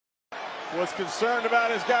was concerned about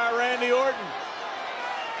his guy Randy Orton.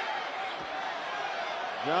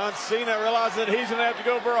 John Cena realized that he's going to have to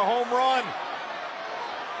go for a home run.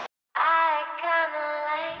 I kinda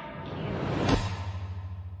like you.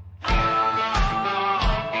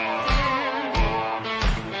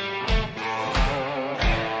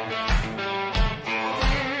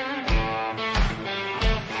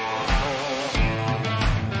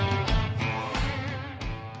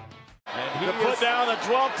 And he put down the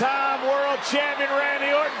 12-time world champion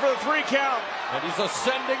Randy Orton for the 3 count. And he's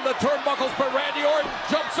ascending the turnbuckles, but Randy Orton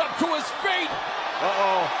jumps up to his feet.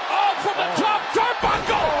 Uh-oh. Oh, from the top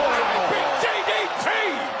turnbuckle! Big DDT!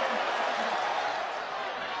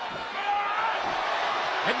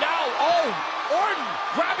 And now, Orton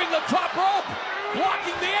grabbing the top rope,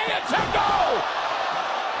 blocking the A attempt. No!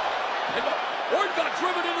 And Orton got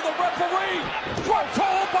driven into the referee. Dropped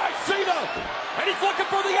toe by Cena. And he's looking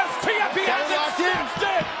for the STF. He has it snapped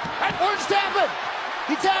in. And Orton's tapping.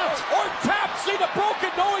 He tapped. Orton tapped. Cena broke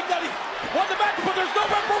it, knowing that he